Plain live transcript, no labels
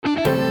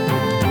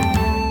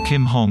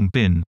Kim Hong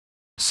Bin,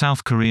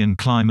 South Korean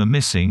climber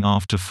missing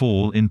after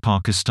fall in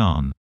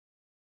Pakistan.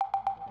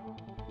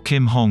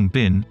 Kim Hong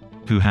Bin,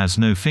 who has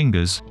no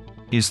fingers,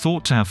 is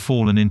thought to have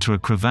fallen into a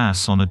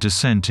crevasse on a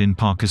descent in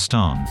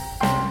Pakistan.